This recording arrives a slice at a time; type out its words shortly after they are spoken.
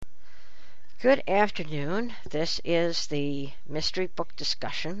Good afternoon. This is the mystery book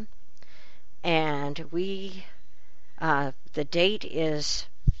discussion, and the date is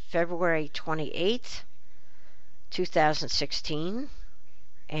February 28th, 2016,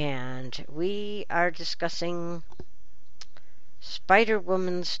 and we are discussing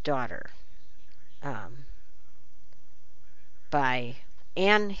Spider-Woman's Daughter by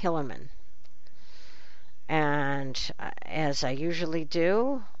Anne Hillerman. And as I usually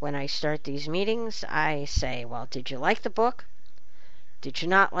do when I start these meetings, I say, well, did you like the book? Did you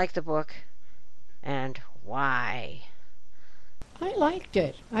not like the book? And why? I liked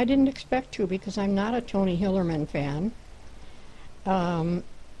it. I didn't expect to because I'm not a Tony Hillerman fan.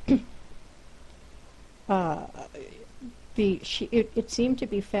 It seemed to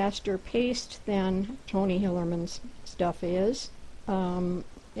be faster paced than Tony Hillerman's stuff is.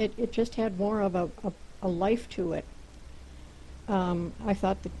 It just had more of a life to it. I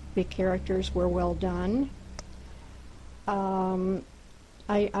thought the characters were well done. I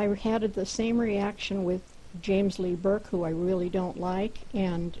had the same reaction with James Lee Burke, who I really don't like,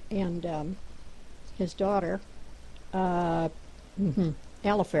 and his daughter, Alifair.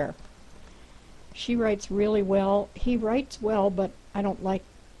 She writes really well. He writes well, but I don't like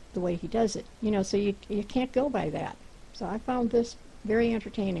the way he does it. So you can't go by that. So I found this very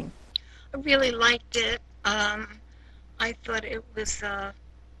entertaining. I really liked it. I thought it was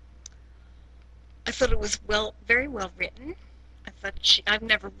very well written. I've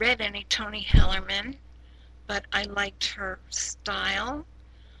never read any Tony Hillerman, but I liked her style.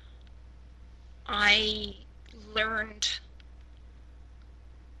 I learned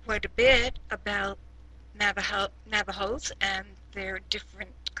quite a bit about Navajos and their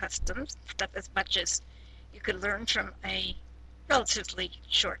different customs, stuff as much as you could learn from a relatively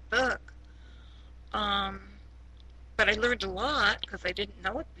short book. But I learned a lot because I didn't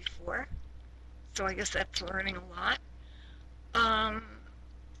know it before, so I guess that's learning a lot.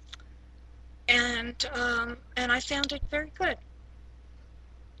 And I found it very good.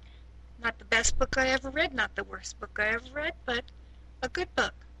 Not the best book I ever read, not the worst book I ever read, but a good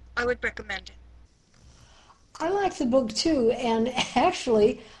book. I would recommend it. I like the book too, and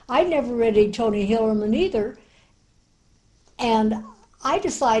actually, I never read a Tony Hillerman either, and I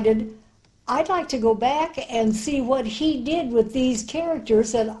decided I'd like to go back and see what he did with these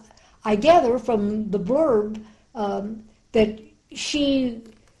characters that I gather from the blurb that she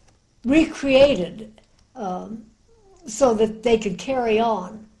recreated so that they could carry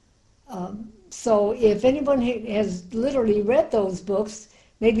on. So if anyone has literally read those books,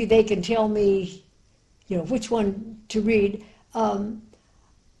 maybe they can tell me, which one to read. I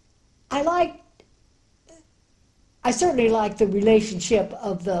certainly like the relationship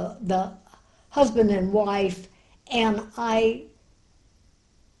of the husband and wife, and I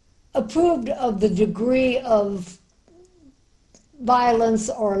approved of the degree of violence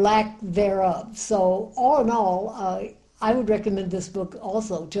or lack thereof. So all in all, I would recommend this book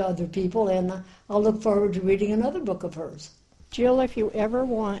also to other people, and I'll look forward to reading another book of hers. Jill, if you ever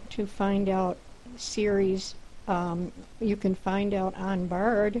want to find out series, you can find out on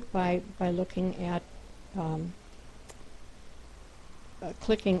Bard by looking at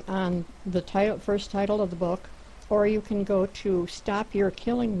clicking on the first title of the book, or you can go to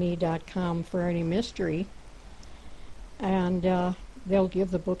stopyourkillingme.com for any mystery, and they'll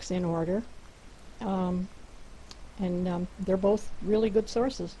give the books in order. And they're both really good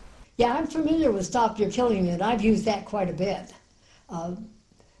sources. Yeah, I'm familiar with Stop Your Killing Me, and I've used that quite a bit.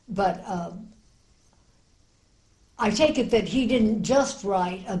 But I take it that he didn't just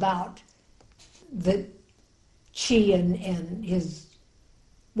write about she and his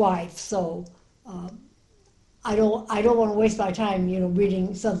wife, so I don't want to waste my time,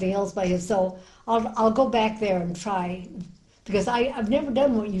 reading something else by his. So I'll go back there and try, because I've never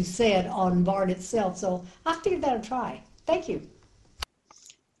done what you said on Bard itself, so I'll have to give that a try. Thank you.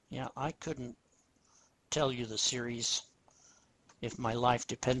 Yeah, I couldn't tell you the series if my life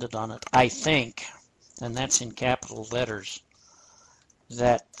depended on it. I think, and that's in capital letters,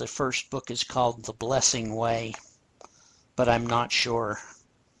 that the first book is called The Blessing Way, but I'm not sure.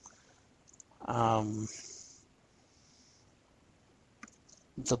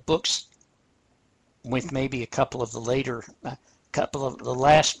 The books, with maybe a couple of the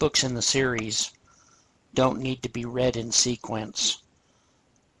last books in the series, don't need to be read in sequence,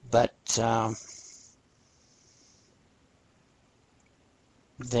 but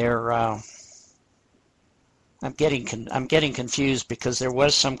they're I'm getting confused because there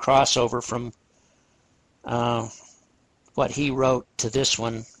was some crossover from what he wrote to this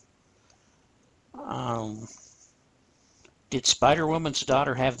one. did Spider-Woman's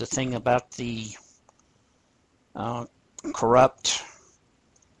daughter have the thing about the corrupt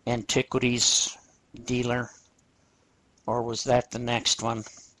antiquities dealer, or was that the next one?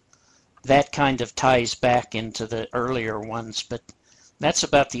 That kind of ties back into the earlier ones, but that's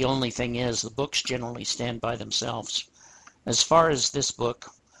about the only thing is the books generally stand by themselves. As far as this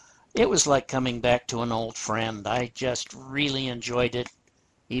book, it was like coming back to an old friend. I just really enjoyed it,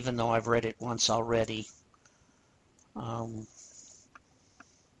 even though I've read it once already.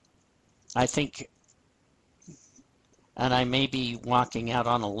 I think, and I may be walking out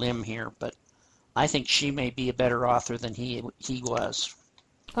on a limb here, but I think she may be a better author than he was.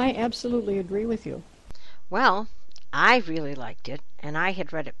 I absolutely agree with you. Well, I really liked it, and I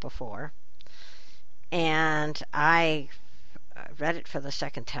had read it before, and I read it for the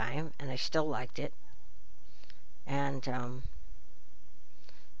second time, and I still liked it, and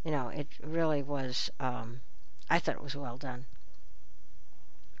it really was. I thought it was well done.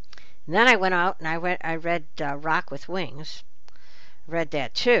 And then I went out and I read Rock with Wings. Read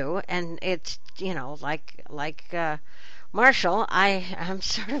that too, and it's like Marshall. I'm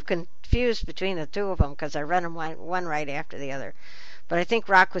sort of confused between the two of them because I read them one right after the other. But I think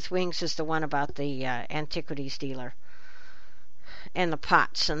Rock with Wings is the one about the antiquities dealer and the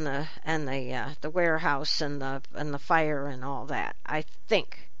pots and the warehouse and the fire and all that.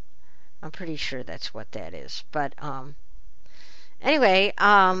 I'm pretty sure that's what that is. But anyway,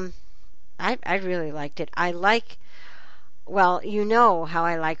 I really liked it. Well, you know how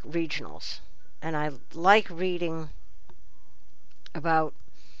I like regionals, and I like reading about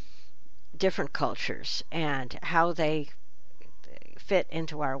different cultures and how they fit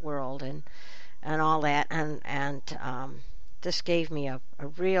into our world and all that, and this gave me a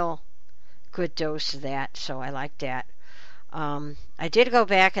real good dose of that, so I liked that. I did go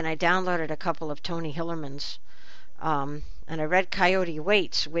back and I downloaded a couple of Tony Hillerman's, and I read Coyote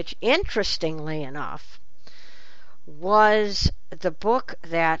Waits, which, interestingly enough, was the book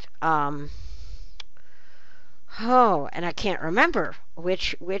that, and I can't remember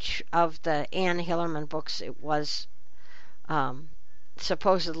which of the Anne Hillerman books it was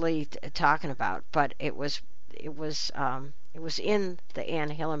supposedly talking about, but it was in the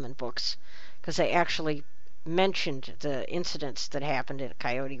Anne Hillerman books because they actually mentioned the incidents that happened at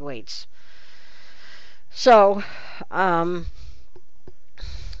Coyote Waits. So, I'm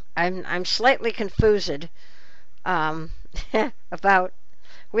slightly confused about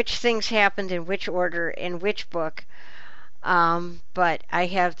which things happened in which order in which book, but I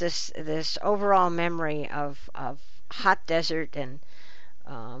have this overall memory of hot desert and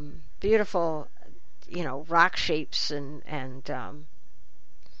beautiful, rock shapes and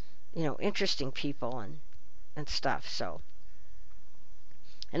interesting people and stuff. So,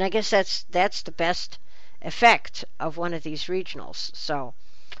 and I guess that's the best effect of one of these regionals. So,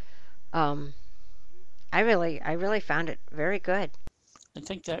 I really found it very good. I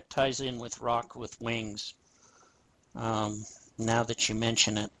think that ties in with Rock with Wings, now that you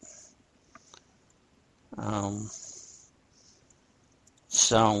mention it.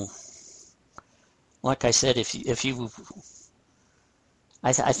 So, like I said, I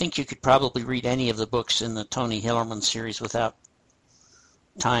think you could probably read any of the books in the Tony Hillerman series without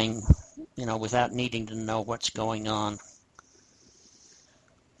without needing to know what's going on.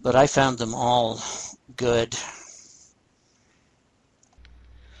 But I found them all good.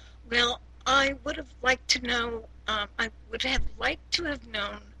 Well, I would have liked to know, I would have liked to have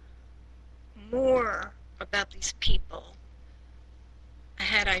known more about these people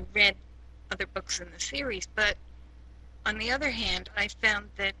had I read other books in the series, but on the other hand, I found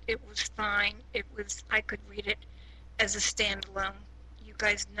that it was fine. I could read it as a standalone. You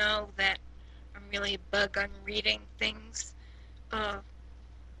guys know that I'm really a bug on reading things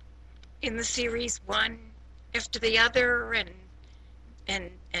in the series one after the other and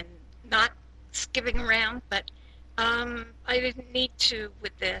not skipping around, but I didn't need to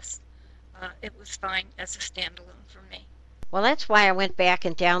with this. It was fine as a standalone for me. Well, that's why I went back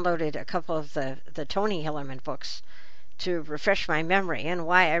and downloaded a couple of the Tony Hillerman books to refresh my memory, and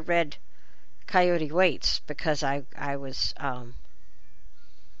why I read Coyote Waits, because I was I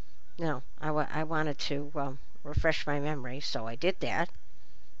wanted to refresh my memory, so I did that.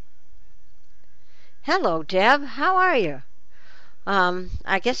 Hello, Deb. How are you?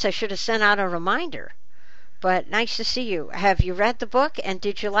 I guess I should have sent out a reminder, but nice to see you. Have you read the book, and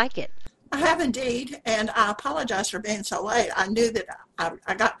did you like it? I have indeed, and I apologize for being so late. I knew that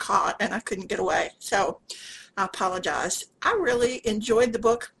I got caught and I couldn't get away, so I apologize. I really enjoyed the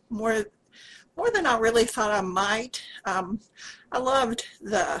book more than I really thought I might. I loved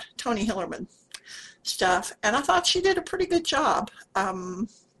the Tony Hillerman stuff, and I thought she did a pretty good job.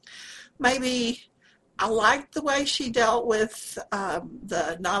 Maybe I liked the way she dealt with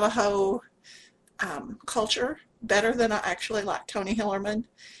the Navajo culture better than I actually liked Tony Hillerman,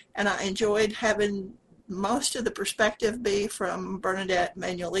 and I enjoyed having most of the perspective be from Bernadette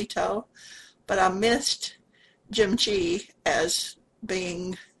Manuelito, but I missed Jim Chee as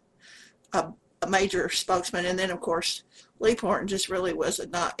being a major spokesman, and then of course Leaphorn just really was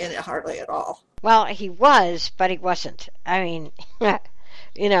not in it hardly at all. Well, he was, but he wasn't. I mean,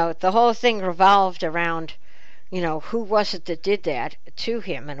 the whole thing revolved around, who was it that did that to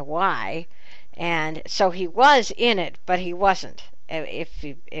him and why. And so he was in it, but he wasn't, if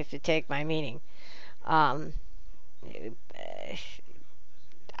you take my meaning. I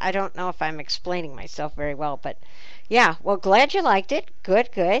don't know if I'm explaining myself very well, but yeah, well, glad you liked it. Good.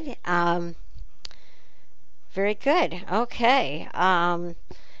 Very good. Okay.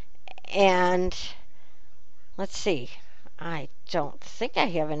 And let's see. I don't think I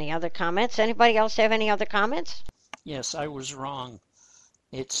have any other comments. Anybody else have any other comments? Yes, I was wrong.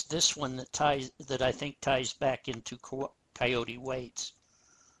 It's this one that I think ties back into Coyote Waits.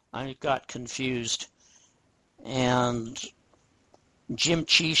 I got confused. And Jim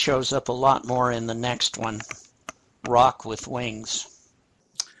Chee shows up a lot more in the next one, Rock with Wings.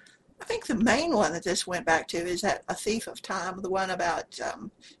 I think the main one that this went back to is that A Thief of Time, the one about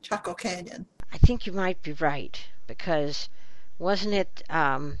Chaco Canyon. I think you might be right, because wasn't it,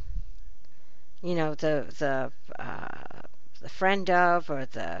 the friend of, or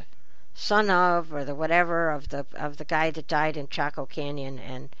the son of, or the whatever of the guy that died in Chaco Canyon,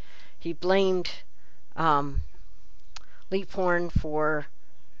 and he blamed Leaphorn for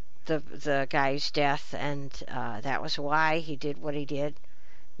the guy's death, and that was why he did what he did.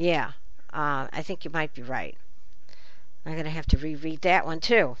 Yeah, I think you might be right. I'm going to have to reread that one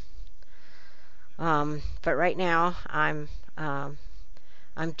too. But right now I'm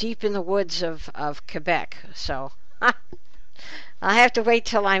deep in the woods of Quebec, so I'll have to wait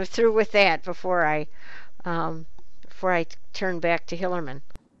till I'm through with that before I turn back to Hillerman.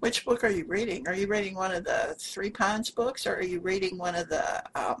 Which book are you reading? Are you reading one of the Three Pines books, or are you reading one of the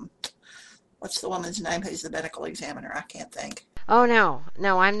what's the woman's name who's the medical examiner? I can't think. Oh, no,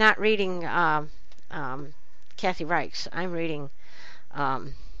 I'm not reading Kathy Reichs. I'm reading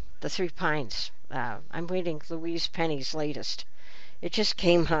The Three Pines. I'm reading Louise Penny's latest. It just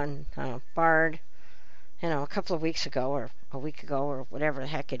came on Bard, a couple of weeks ago, or a week ago, or whatever the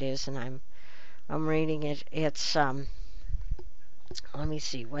heck it is, and I'm reading it. It's let me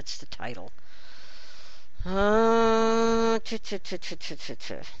see, what's the title? Oh,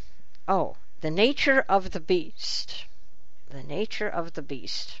 The Nature of the Beast. The Nature of the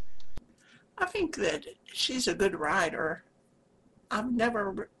Beast. I think that she's a good writer.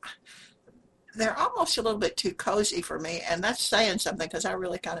 They're almost a little bit too cozy for me, and that's saying something because I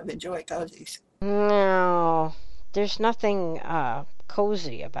really kind of enjoy cozies. No, there's nothing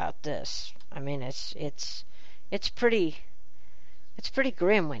cozy about this. I mean, it's pretty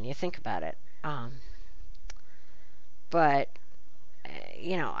grim when you think about it. But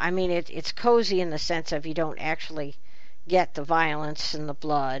I mean, it's cozy in the sense of you don't actually get the violence and the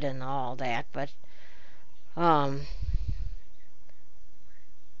blood and all that, but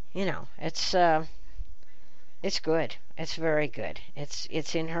it's good. It's very good.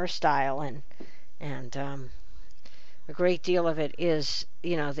 It's in her style, and a great deal of it is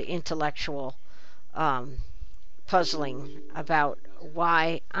the intellectual puzzling about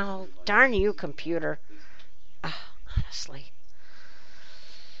why. Oh, darn you, computer! Honestly,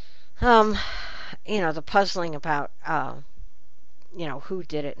 the puzzling about who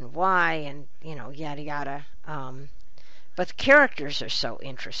did it and why, and yada yada. But the characters are so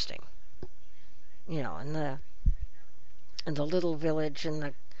interesting. In the little village,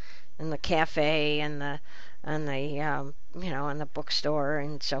 and the cafe, and the and the bookstore,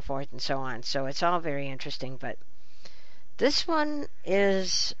 and so forth and so on. So it's all very interesting. But this one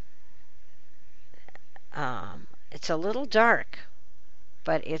is it's a little dark,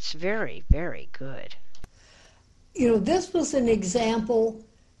 but it's very, very good. This was an example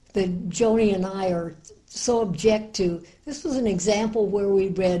that Joni and I are so object to. This was an example where we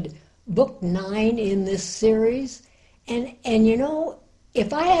read book 9 in this series, and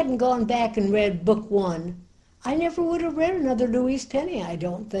if I hadn't gone back and read book 1, I never would have read another Louise Penny, I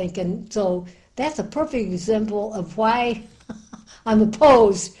don't think. And so that's a perfect example of why I'm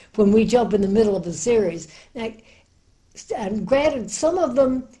opposed when we jump in the middle of a series. Now, and granted, some of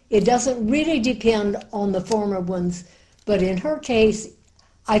them, it doesn't really depend on the former ones, but in her case,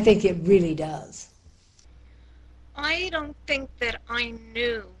 I think it really does. I don't think that I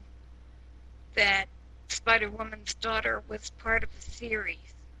knew that Spider-Woman's Daughter was part of a series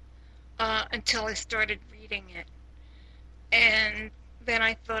until I started reading it. And then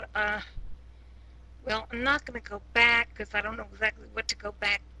I thought, well, I'm not going to go back because I don't know exactly what to go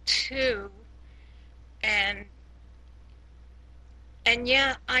back to. And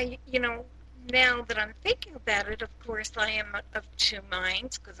yeah, now that I'm thinking about it, of course, I am of two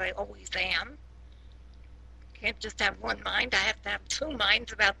minds because I always am. Can't just have one mind. I have to have two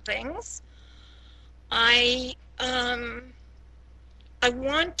minds about things. I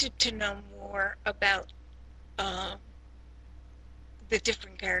wanted to know more about the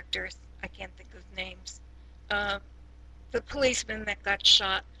different characters. I can't think of names. The policeman that got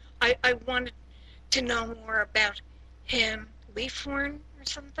shot. I wanted to know more about him, Leafhorn or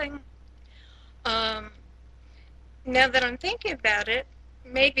something. Now that I'm thinking about it,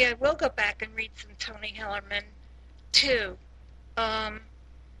 maybe I will go back and read some Tony Hillerman too.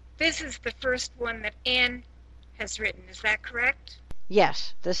 This is the first one that Anne has written. Is that correct?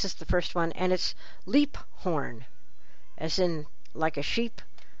 Yes, this is the first one, and it's Leaphorn, as in like a sheep,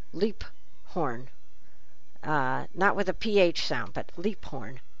 leap horn. Not with a PH sound, but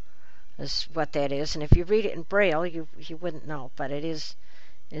Leaphorn is what that is. And if you read it in Braille, you wouldn't know, but it is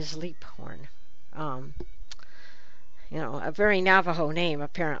Leaphorn. A very Navajo name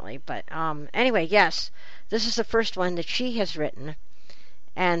apparently. But anyway, yes, this is the first one that she has written,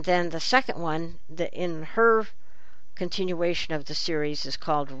 and then the second one in her continuation of the series is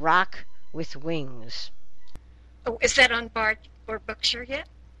called Rock with Wings. Oh, is that on Bard or Bookshare yet?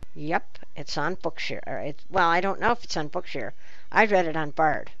 Yep, it's on Bookshare. Well, I don't know if it's on Bookshare. I read it on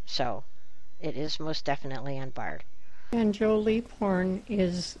Bard, so it is most definitely on Bard. And Joe Leaphorn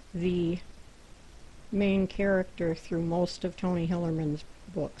is the main character through most of Tony Hillerman's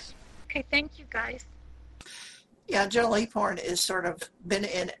books. Okay, thank you guys. Yeah, Joe Leaphorn is sort of been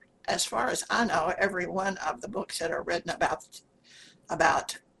in, as far as I know, every one of the books that are written about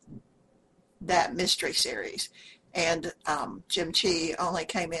that mystery series. And Jim Chee only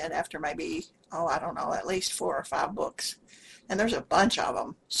came in after maybe, I don't know, at least 4 or 5 books. And there's a bunch of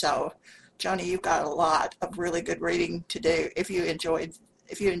them. So, Joni, you've got a lot of really good reading to do if you enjoyed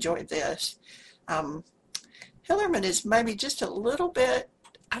this. Hillerman is maybe just a little bit,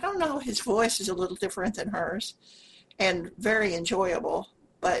 I don't know, his voice is a little different than hers and very enjoyable.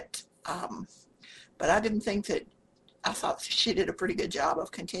 But I didn't think that, I thought she did a pretty good job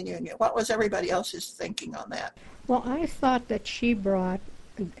of continuing it. What was everybody else's thinking on that? Well, I thought that he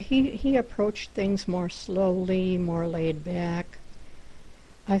approached things more slowly, more laid back.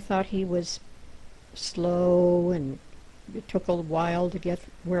 I thought he was slow and it took a while to get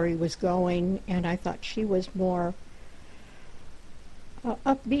where he was going, and I thought she was more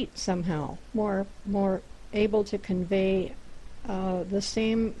upbeat somehow, more able to convey the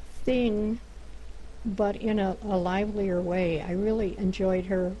same thing but in a livelier way. I really enjoyed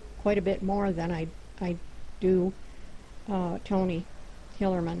her quite a bit more than I do Tony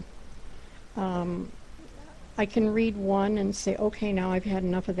Hillerman. I can read one and say, okay, now I've had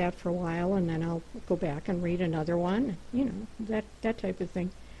enough of that for a while, and then I'll go back and read another one, that type of thing.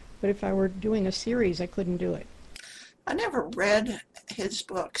 But if I were doing a series, I couldn't do it. I never read his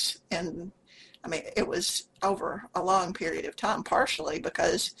books, and it was over a long period of time, partially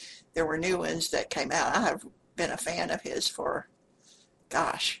because there were new ones that came out. I have been a fan of his for,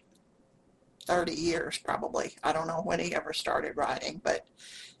 30 years probably. I don't know when he ever started writing, but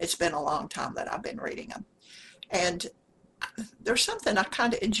it's been a long time that I've been reading him. And there's something I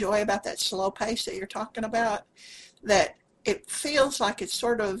kind of enjoy about that slow pace that you're talking about, that it feels like it's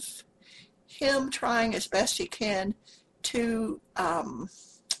sort of him trying as best he can to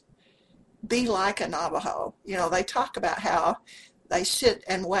be like a Navajo. They talk about how they sit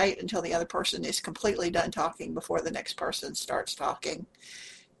and wait until the other person is completely done talking before the next person starts talking,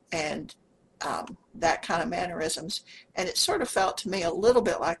 and that kind of mannerisms. And it sort of felt to me a little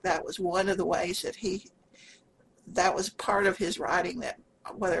bit like that was one of the ways that was part of his writing, that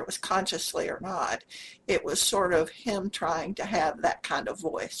whether it was consciously or not, it was sort of him trying to have that kind of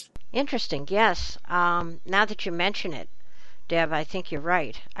voice. Interesting, yes. Now that you mention it, Deb, I think you're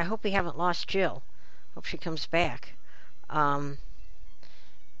right. I hope we haven't lost Jill. Hope she comes back.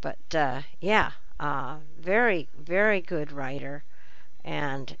 Very, very good writer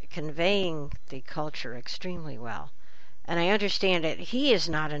and conveying the culture extremely well. And I understand that he is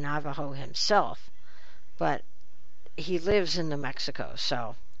not a Navajo himself, but he lives in New Mexico.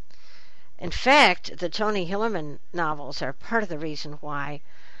 So, in fact, the Tony Hillerman novels are part of the reason why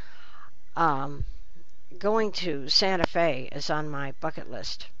going to Santa Fe is on my bucket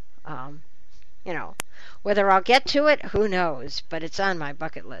list. Whether I'll get to it, who knows, but it's on my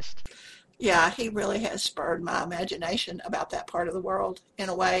bucket list. Yeah, he really has spurred my imagination about that part of the world in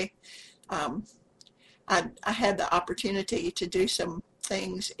a way. Um, I had the opportunity to do some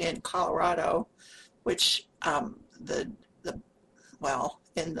things in Colorado, which the well,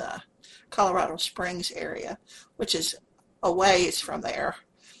 in the Colorado Springs area, which is a ways from there,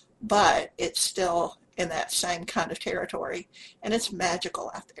 but it's still in that same kind of territory, and it's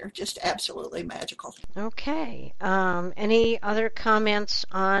magical out there, just absolutely magical. Okay. Any other comments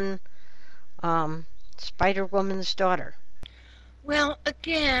on Spider Woman's daughter? Well,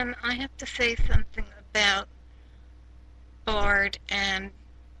 again, I have to say something about Bard and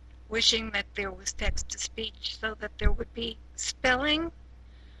wishing that there was text to speech so that there would be spelling.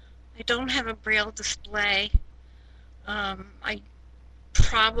 I don't have a braille display. I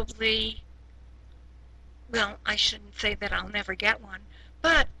probably, well, I shouldn't say that I'll never get one,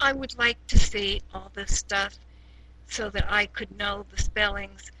 but I would like to see all this stuff so that I could know the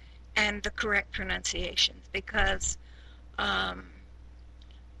spellings and the correct pronunciations, because on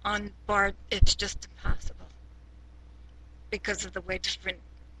Bard it's just impossible because of the way different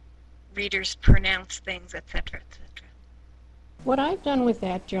readers pronounce things, etc., etc. What I've done with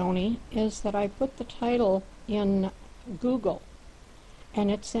that, Joni, is that I put the title in Google,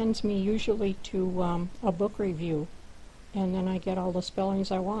 and it sends me usually to a book review, and then I get all the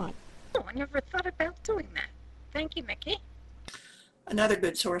spellings I want. Oh, I never thought about doing that. Thank you, Mickey. Another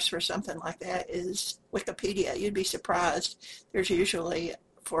good source for something like that is Wikipedia. You'd be surprised. There's usually,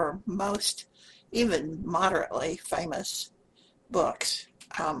 for most, even moderately famous books,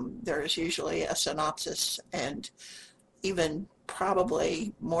 there's usually a synopsis and even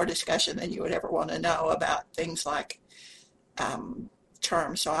probably more discussion than you would ever want to know about things like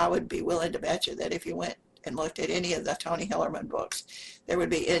terms. So I would be willing to bet you that if you went and looked at any of the Tony Hillerman books, there would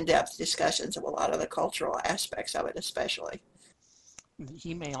be in-depth discussions of a lot of the cultural aspects of it, especially.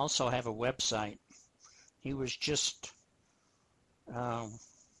 He may also have a website. He was just,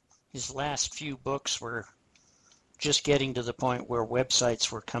 his last few books were just getting to the point where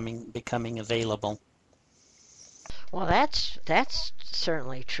websites were becoming available. Well, that's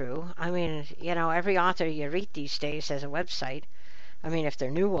certainly true. I mean, every author you read these days has a website. I mean, if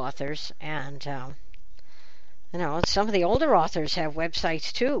they're new authors, and some of the older authors have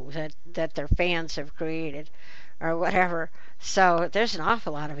websites too that their fans have created, or whatever. So there's an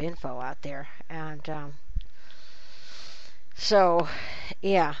awful lot of info out there, and so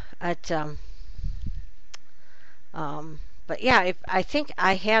yeah, but yeah, I think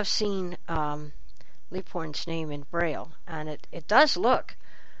I have seen Leaphorn's name in Braille, and it does look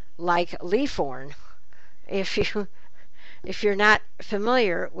like Leaphorn. If you're not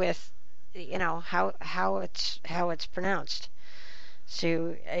familiar with how it's pronounced,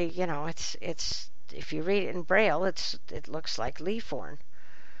 so it's if you read it in Braille, it looks like Leaphorn,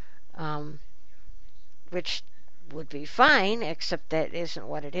 which would be fine, except that isn't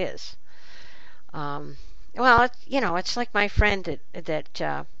what it is. Well, it's like my friend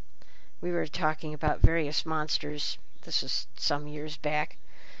that we were talking about various monsters. This was some years back.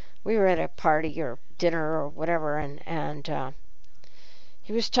 We were at a party or dinner or whatever, and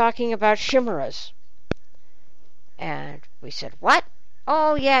he was talking about chimeras. And we said, "What?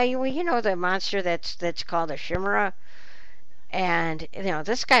 Oh, yeah, you know the monster that's called a chimera." And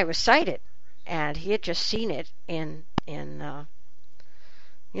this guy was sighted, and he had just seen it in a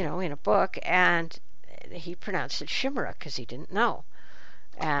book, and he pronounced it chimera because he didn't know.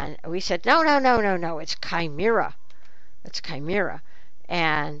 And we said, no, it's chimera. It's chimera.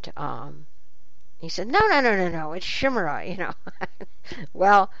 And he said, no, it's chimera,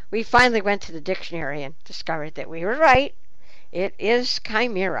 Well, we finally went to the dictionary and discovered that we were right. It is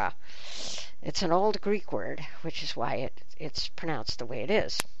chimera. It's an old Greek word, which is why it's pronounced the way it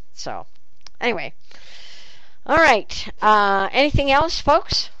is. So, anyway. All right. Anything else,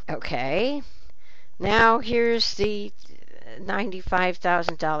 folks? Okay. Now here's the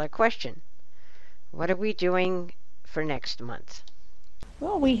 $95,000 question. What are we doing for next month?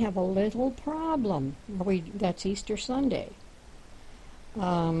 Well, we have a little problem. That's Easter Sunday.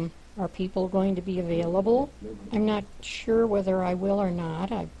 Are people going to be available? I'm not sure whether I will or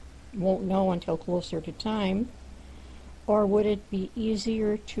not. I won't know until closer to time. Or would it be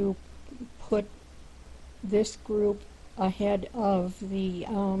easier to put this group ahead of the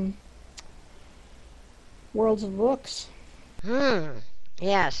Worlds of Books?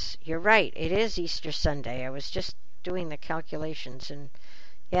 Yes, you're right. It is Easter Sunday. I was just doing the calculations, and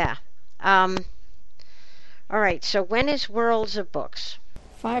yeah. All right, so when is Worlds of Books?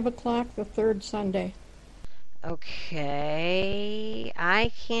 5 o'clock the third Sunday. Okay,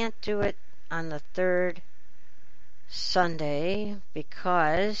 I can't do it on the third Sunday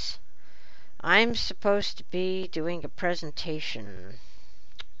because I'm supposed to be doing a presentation.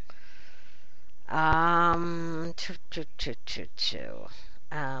 Yeah,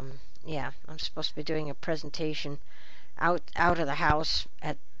 I'm supposed to be doing a presentation out of the house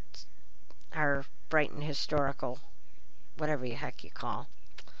at our Brighton Historical, whatever the heck you call.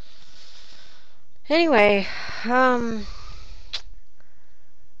 Anyway,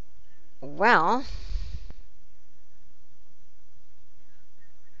 well,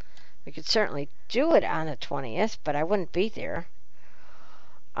 we could certainly do it on the 20th, but I wouldn't be there.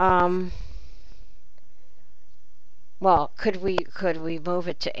 Well, could we move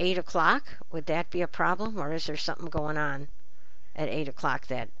it to 8 o'clock? Would that be a problem, or is there something going on at 8 o'clock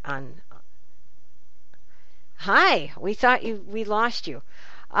that on? Hi, we thought we lost you.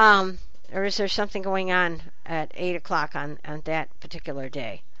 Or is there something going on at 8 o'clock on that particular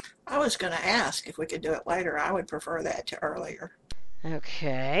day? I was going to ask if we could do it later. I would prefer that to earlier.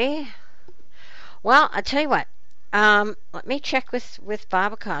 Okay. Well, I'll tell you what. Let me check with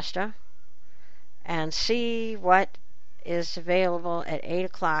Bob Acosta and see what is available at 8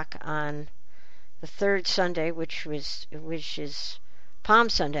 o'clock on the third Sunday, which is Palm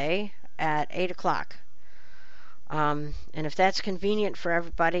Sunday at 8 o'clock. And if that's convenient for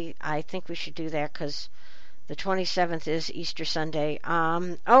everybody, I think we should do that because the 27th is Easter Sunday.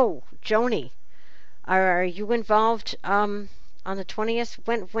 Oh, Joni, are you involved on the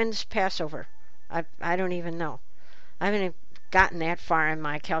 20th? When's Passover? I don't even know. I haven't gotten that far in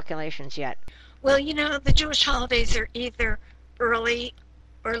my calculations yet. Well, the Jewish holidays are either early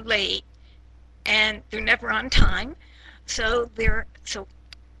or late, and they're never on time. So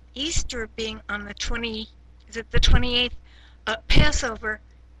Easter being on the 28th? Passover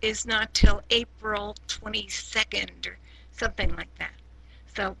is not till April 22nd or something like that.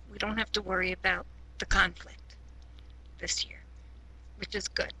 So we don't have to worry about the conflict this year, which is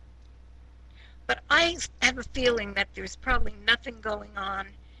good. But I have a feeling that there's probably nothing going on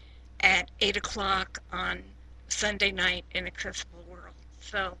at 8 o'clock on Sunday night in Accessible World.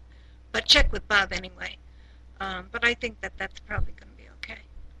 So, but check with Bob anyway. But I think that's probably going to be okay.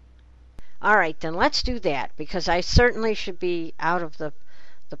 All right, then let's do that because I certainly should be out of the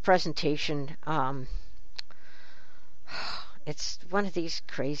presentation. It's one of these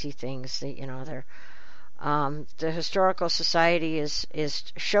crazy things that they're. The Historical Society is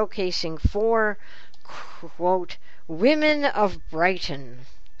showcasing 4, quote, women of Brighton,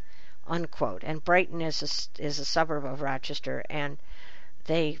 unquote. And Brighton is a suburb of Rochester, and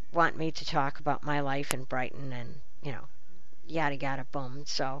they want me to talk about my life in Brighton and, yada yada boom.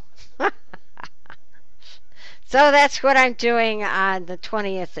 So that's what I'm doing on the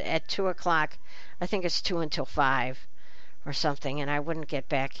 20th at 2 o'clock. I think it's 2 until 5 or something, and I wouldn't get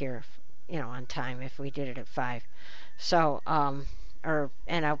back here on time if we did it at 5. So,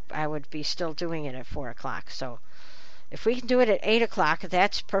 I would be still doing it at 4 o'clock. So, if we can do it at 8 o'clock,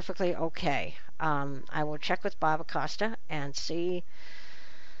 that's perfectly okay. I will check with Bob Acosta and see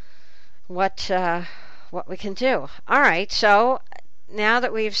what we can do. All right. So, now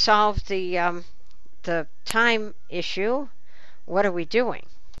that we've solved the time issue, what are we doing?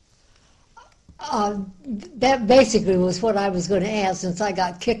 That basically was what I was going to ask since I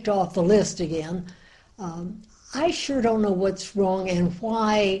got kicked off the list again. I sure don't know what's wrong and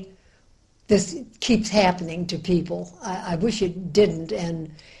why this keeps happening to people. I wish it didn't.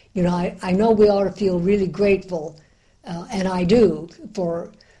 And, I know we ought to feel really grateful, and I do,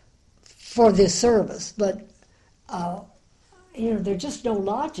 for this service. But, there's just no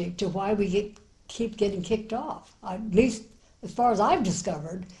logic to why we keep getting kicked off. At least as far as I've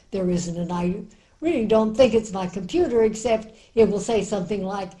discovered, there isn't, and I really don't think it's my computer, except it will say something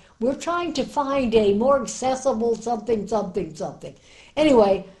like, we're trying to find a more accessible something, something, something.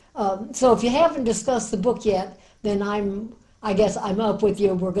 Anyway, so if you haven't discussed the book yet, then I guess I'm up with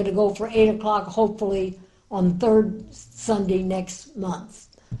you. We're going to go for 8 o'clock, hopefully, on third Sunday next month.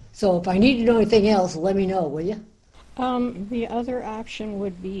 So if I need to know anything else, let me know, will you? The other option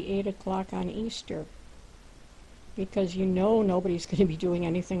would be 8 o'clock on Easter, because nobody's going to be doing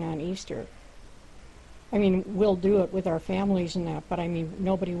anything on Easter. I mean, we'll do it with our families and that, but I mean,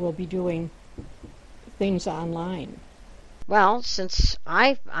 nobody will be doing things online. Well, since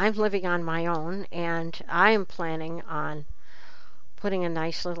I'm living on my own, and I am planning on putting a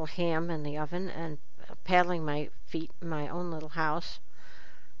nice little ham in the oven and paddling my feet in my own little house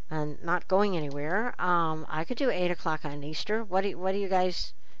and not going anywhere, I could do 8 o'clock on Easter. What do you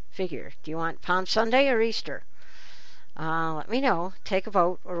guys figure? Do you want Palm Sunday or Easter? Let me know. Take a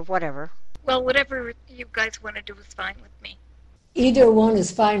vote or whatever. Well, whatever you guys want to do is fine with me. Either one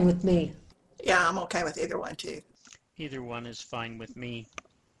is fine with me. Yeah, I'm okay with either one too. Either one is fine with me.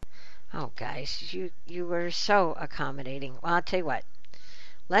 Oh, guys, you were so accommodating. Well, I'll tell you what.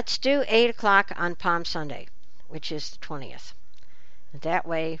 Let's do 8 o'clock on Palm Sunday, which is the 20th. That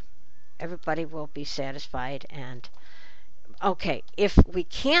way, everybody will be satisfied. And, okay, if we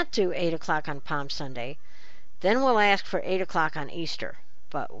can't do 8 o'clock on Palm Sunday, then we'll ask for 8 o'clock on Easter.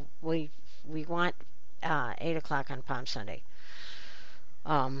 But we want 8 o'clock on Palm Sunday.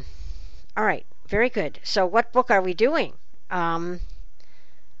 All right, very good. So what book are we doing?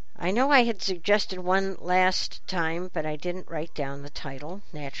 I know I had suggested one last time, but I didn't write down the title,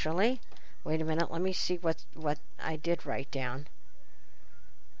 naturally. Wait a minute, let me see what I did write down.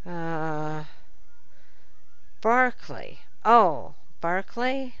 Barclay. Oh,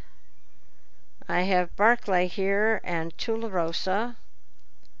 Barclay? I have Barclay here and Tularosa.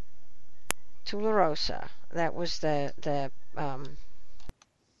 Tularosa. That was the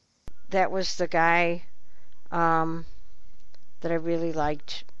guy that I really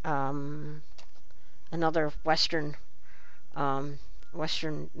liked. Another Western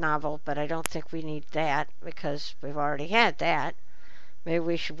novel, but I don't think we need that because we've already had that. Maybe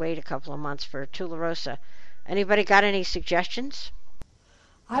we should wait a couple of months for Tularosa. Anybody got any suggestions?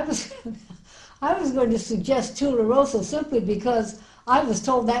 I was going to suggest Tularosa simply because I was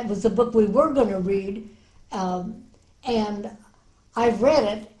told that was the book we were going to read, and I've read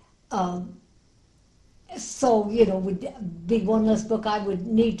it. So, would be one less book I would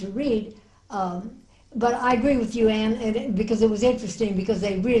need to read. But I agree with you, Anne, because it was interesting because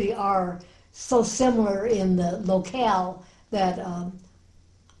they really are so similar in the locale that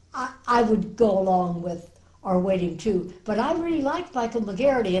I would go along with Our Waiting Too. But I really liked Michael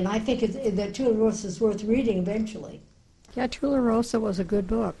McGarity, and I think that Tularosa is worth reading eventually. Yeah, Tularosa was a good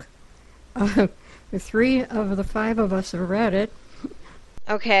book. The 3 of the 5 of us have read it.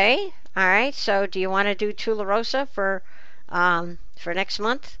 Okay. All right. So, do you want to do Tularosa for next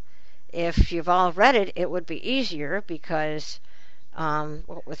month? If you've all read it, it would be easier because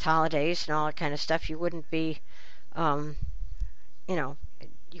with holidays and all that kind of stuff, you wouldn't be, you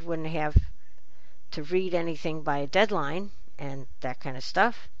wouldn't have to read anything by a deadline and that kind of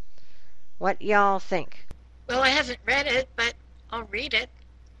stuff. What y'all think? Well, I haven't read it, but I'll read it.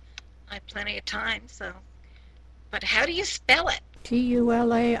 I have plenty of time, so. But how do you spell it?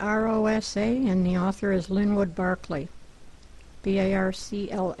 Tularosa, and the author is Linwood Barclay.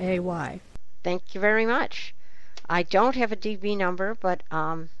 Barclay. Thank you very much. I don't have a DB number, but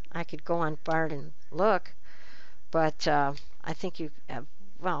I could go on Bard and look. But I think you,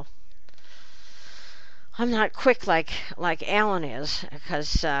 well, I'm not quick like Alan is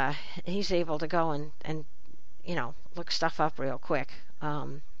because he's able to go and look stuff up real quick.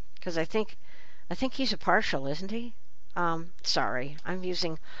 Because I think he's a partial, isn't he? Sorry, I'm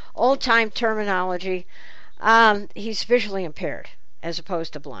using old-time terminology. He's visually impaired as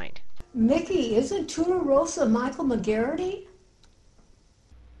opposed to blind. Mickey, isn't Tularosa Michael McGarity?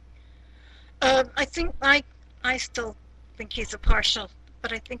 I think I still think he's a partial,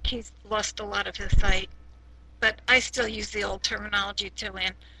 but I think he's lost a lot of his sight. But I still use the old terminology too,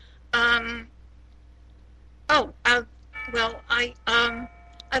 Anne.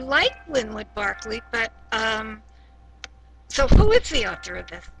 I like Linwood Barclay, but so who is the author of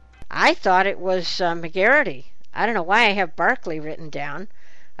this? I thought it was McGarity. I don't know why I have Barclay written down.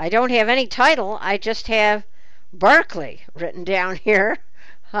 I don't have any title. I just have Barclay written down here.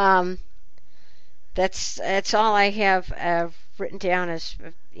 That's all I have written down. As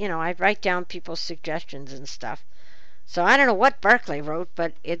I write down people's suggestions and stuff. So I don't know what Barclay wrote,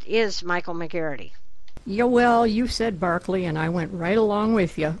 but it is Michael McGarity. Yeah, well, you said Barclay, and I went right along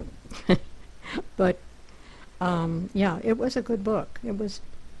with you. But yeah, it was a good book. It was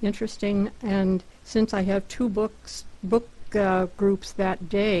interesting, and since I have 2 book groups that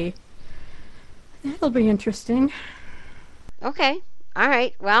day, that'll be interesting. Okay. All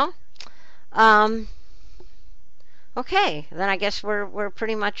right. Well, okay. Then I guess we're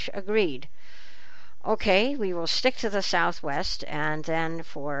pretty much agreed. Okay, we will stick to the Southwest, and then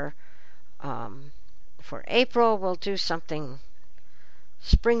for April we'll do something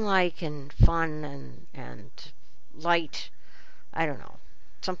spring-like and fun and light. I don't know,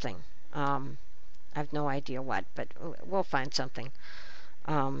 something. I have no idea what, but we'll find something.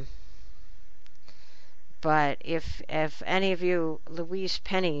 But if any of you Louise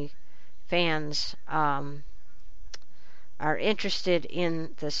Penny fans are interested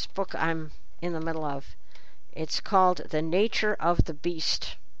in this book I'm in the middle of, it's called The Nature of the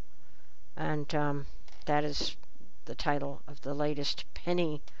Beast, and that is the title of the latest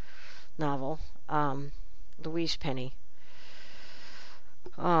Penny novel, Louise Penny.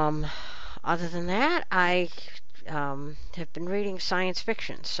 Other than that, I have been reading science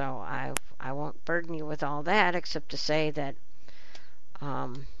fiction, so I won't burden you with all that except to say that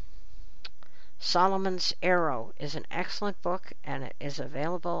Solomon's Arrow is an excellent book, and it is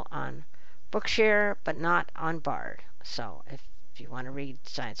available on Bookshare, but not on Bard. So if you want to read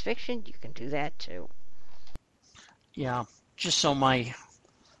science fiction, you can do that too. Yeah, just so my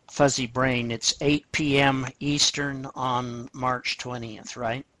fuzzy brain, it's 8 p.m. Eastern on March 20th,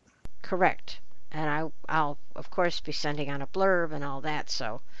 right? Correct. And I'll of course be sending out a blurb and all that,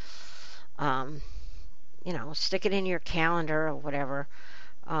 so stick it in your calendar or whatever.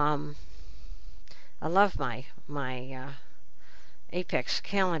 I love my Apex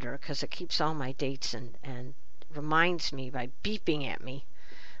calendar because it keeps all my dates and reminds me by beeping at me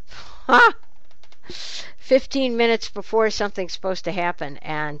 15 minutes before something's supposed to happen,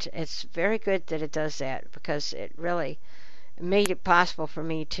 and it's very good that it does that because it really made it possible for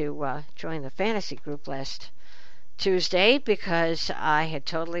me to join the fantasy group last Tuesday because I had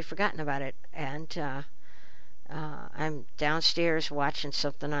totally forgotten about it, and I'm downstairs watching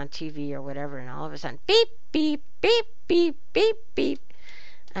something on TV or whatever, and all of a sudden, beep, beep, beep, beep, beep, beep.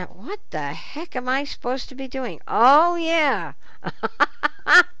 What the heck am I supposed to be doing? Oh, yeah.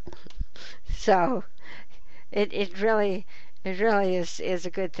 So, it really is a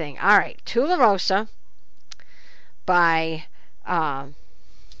good thing. All right, Tularosa by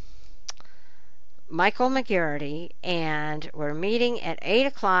Michael McGarity, and we're meeting at 8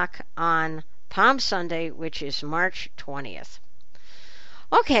 o'clock on Palm Sunday, which is March 20th.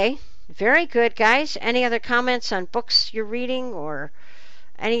 Okay, very good, guys. Any other comments on books you're reading or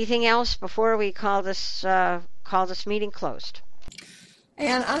anything else before we call this meeting closed?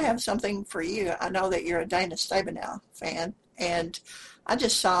 And I have something for you. I know that you're a Dana Stabenow fan, and I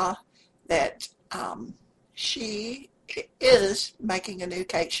just saw that she is making a new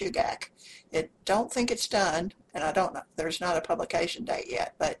Kate Shugak. I don't think it's done, and I don't know. There's not a publication date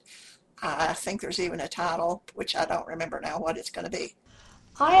yet, but I think there's even a title, which I don't remember now what it's going to be.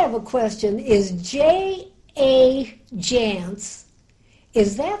 I have a question. Is J.A. Jance,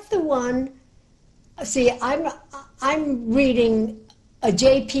 is that the one? See, I'm reading a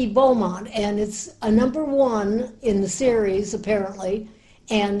J.P. Beaumont, and it's a #1 in the series, apparently.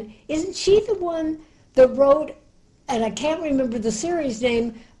 And isn't she the one that wrote, and I can't remember the series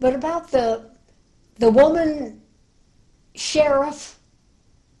name, but about the woman sheriff?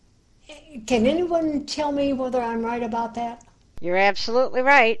 Can anyone tell me whether I'm right about that? You're absolutely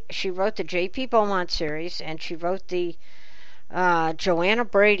right. She wrote the J.P. Beaumont series, and she wrote the Joanna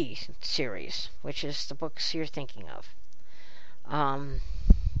Brady series, which is the books you're thinking of.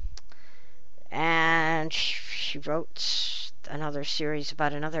 And she wrote another series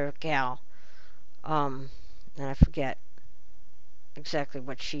about another gal, and I forget exactly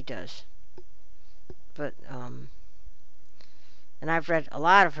what she does. But, and I've read a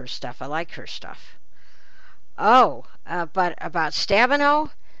lot of her stuff. I like her stuff. Oh, but about Stabenow,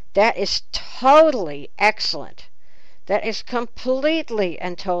 that is totally excellent. That is completely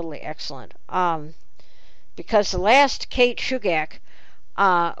and totally excellent. Because the last Kate Shugak,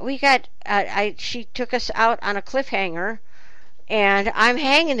 we got, she took us out on a cliffhanger, and I'm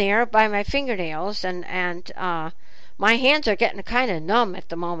hanging there by my fingernails, and my hands are getting kind of numb at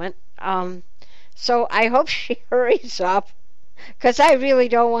the moment. So I hope she hurries up, because I really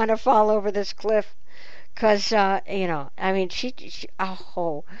don't want to fall over this cliff. Because,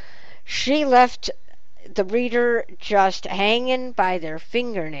 she left the reader just hanging by their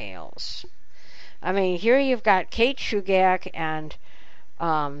fingernails. I mean, here you've got Kate Shugak and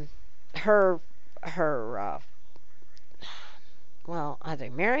her well, are they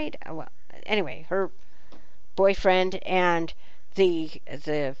married? Well, anyway, her boyfriend and the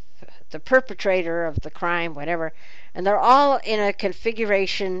perpetrator of the crime, whatever, and they're all in a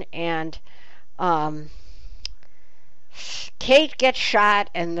configuration, and Kate gets shot,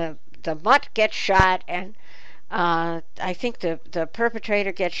 and the mutt gets shot, and I think the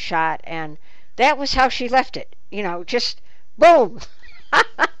perpetrator gets shot, and that was how she left it. Just boom.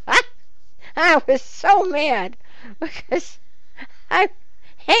 I was so mad because I'm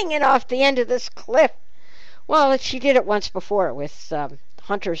hanging off the end of this cliff. Well, she did it once before with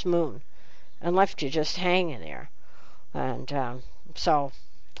Hunter's Moon and left you just hanging there. And so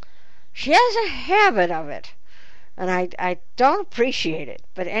she has a habit of it. And I don't appreciate it.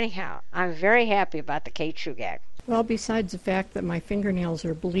 But anyhow, I'm very happy about the Kate Shugak. Well, besides the fact that my fingernails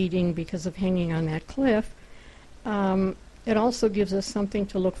are bleeding because of hanging on that cliff, it also gives us something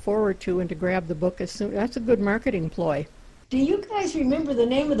to look forward to and to grab the book as soon. That's a good marketing ploy. Do you guys remember the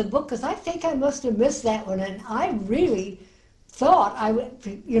name of the book? Because I think I must have missed that one, and I really thought I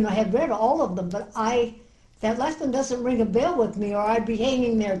had read all of them, but I That last one doesn't ring a bell with me, or I'd be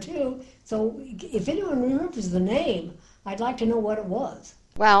hanging there too. So if anyone remembers the name, I'd like to know what it was.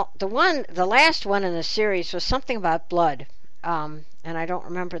 Well, the last one in the series was something about blood, and I don't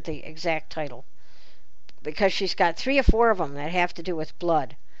remember the exact title because she's got 3 or 4 of them that have to do with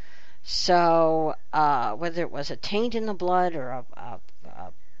blood. So whether it was a taint in the blood or a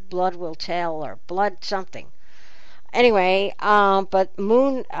blood will tell or blood something. Anyway, but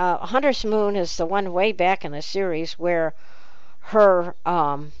Hunter's Moon is the one way back in the series where her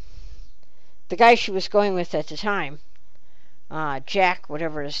the guy she was going with at the time, Jack,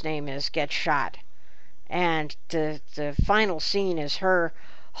 whatever his name is, gets shot. And the final scene is her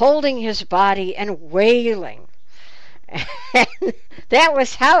holding his body and wailing. And that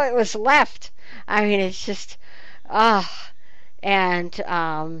was how it was left. I mean, it's just, and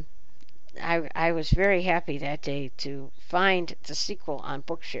I was very happy that day to find the sequel on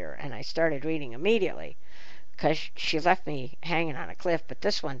Bookshare, and I started reading immediately because she left me hanging on a cliff. But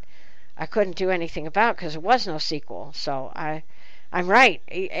this one, I couldn't do anything about because there was no sequel. So I'm right.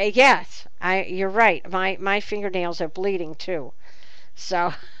 Yes, you're right. My fingernails are bleeding too.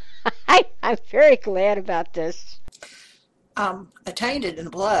 So I'm very glad about this. Tainted in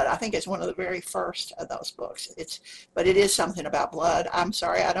Blood, I think it's one of the very first of those books. But it is something about blood. I'm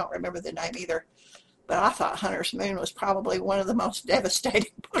sorry, I don't remember the name either. But I thought Hunter's Moon was probably one of the most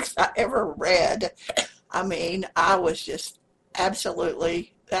devastating books I ever read. I mean, I was just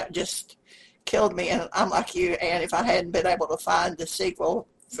absolutely, that just killed me. And I'm like you, and if I hadn't been able to find the sequel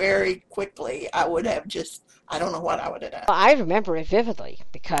very quickly, I would have just, I don't know what I would have done. I remember it vividly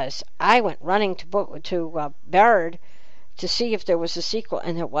because I went running to Bard to see if there was a sequel,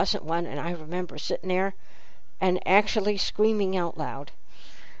 and there wasn't one. And I remember sitting there and actually screaming out loud.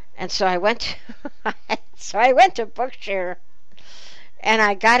 And so I went to Bookshare, and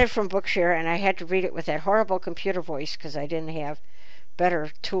I got it from Bookshare, and I had to read it with that horrible computer voice because I didn't have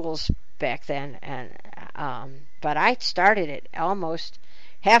better tools back then. And but I started it almost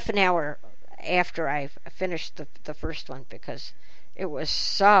half an hour after I finished the first one because it was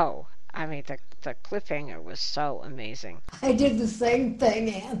so. I mean, the cliffhanger was so amazing. I did the same thing,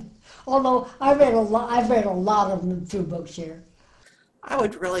 Anne. Although I've read a lot of them through Bookshare. I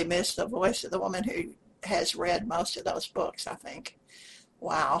would really miss the voice of the woman who has read most of those books, I think.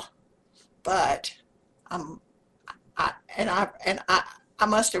 Wow. But I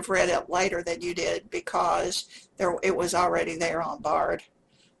must have read it later than you did because it was already there on Bard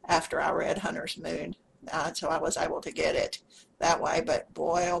after I read Hunter's Moon. So I was able to get it that way. But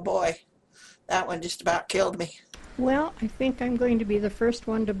boy, oh boy, that one just about killed me. Well, I think I'm going to be the first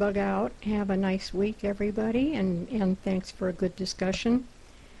one to bug out. Have a nice week, everybody, and thanks for a good discussion.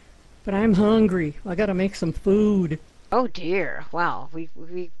 But I'm hungry. I got to make some food. Oh dear. Well, we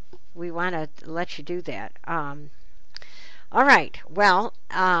want to let you do that. All right. Well,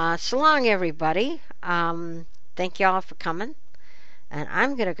 so long, everybody. Thank you all for coming. And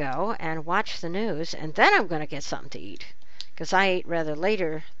I'm going to go and watch the news, and then I'm going to get something to eat because I ate rather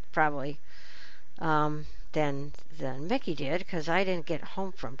later, probably. Than Mickey did because I didn't get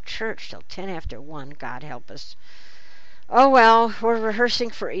home from church till 10 after 1, God help us. Oh well, we're rehearsing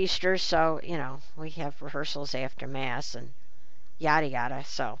for Easter, so, we have rehearsals after Mass and yada yada.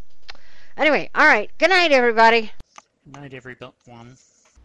 So, anyway, all right. Good night, everybody. Good night, everyone.